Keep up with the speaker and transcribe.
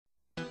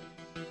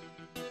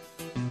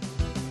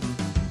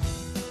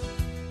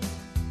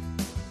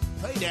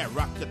that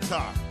rock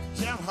guitar.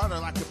 Jam harder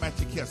like a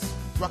magic kiss.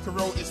 Rock and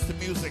roll is the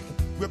music.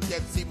 Whip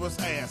that zebra's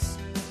ass.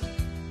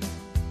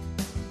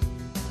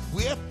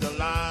 Whip the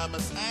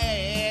llama's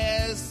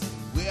ass.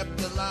 Whip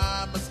the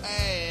llama's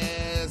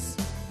ass.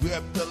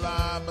 Whip the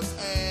llama's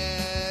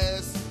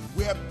ass.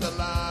 Whip the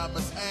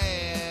llama's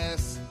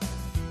ass.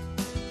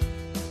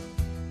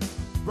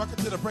 Rock it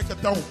to the break of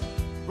dawn.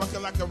 Rock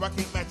it like a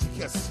rocking magic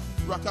kiss.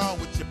 Rock on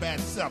with your bad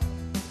self.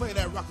 Play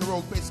that rock and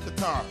roll bass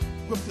guitar.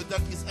 Whip the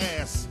donkey's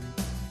ass.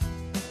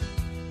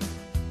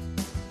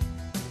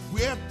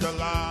 Whip the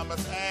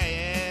llama's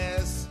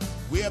ass.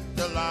 Whip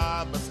the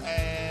llama's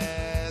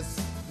ass.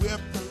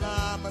 Whip the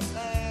llama's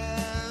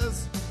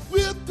ass.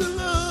 Whip the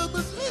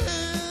llama's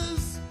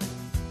ass.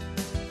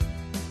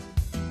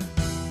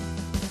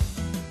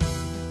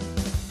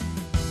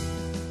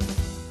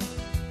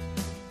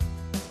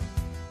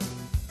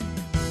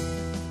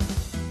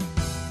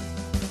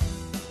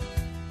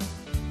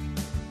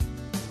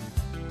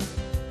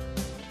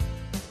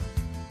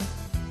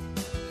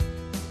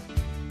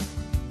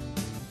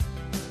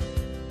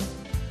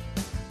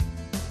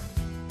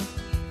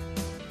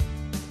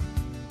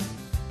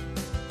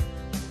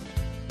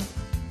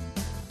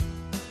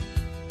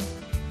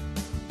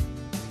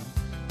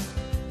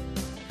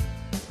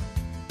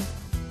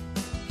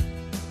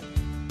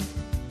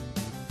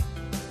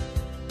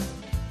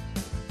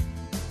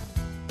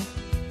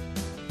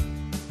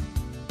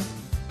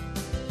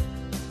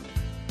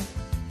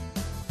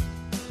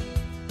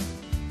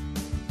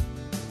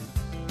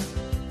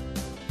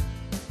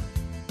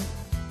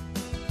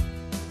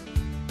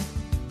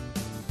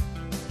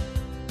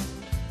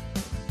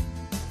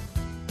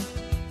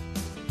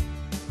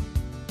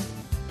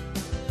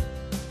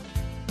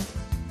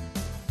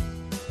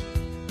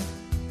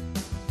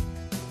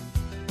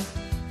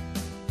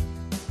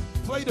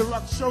 Play the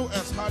rock show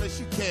as hard as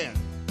you can.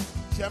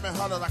 Jamming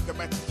harder like a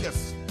magic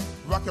kiss.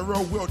 Rock and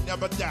roll will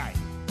never die.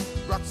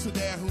 Rock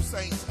Saddam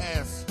Hussein's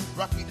ass.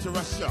 Rock me to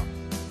Russia.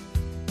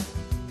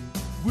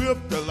 Whip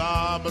the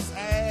llama's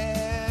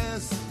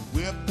ass.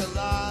 Whip the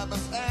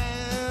llama's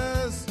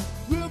ass.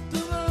 Whip the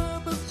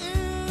llama's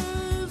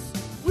ass.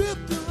 Whip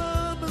the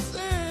llama's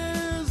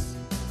ass.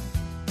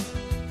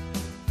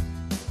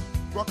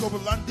 Rock over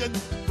London.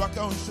 Rock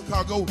on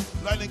Chicago.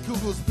 Lightning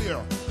Kugel's beer.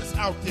 It's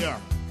out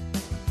there.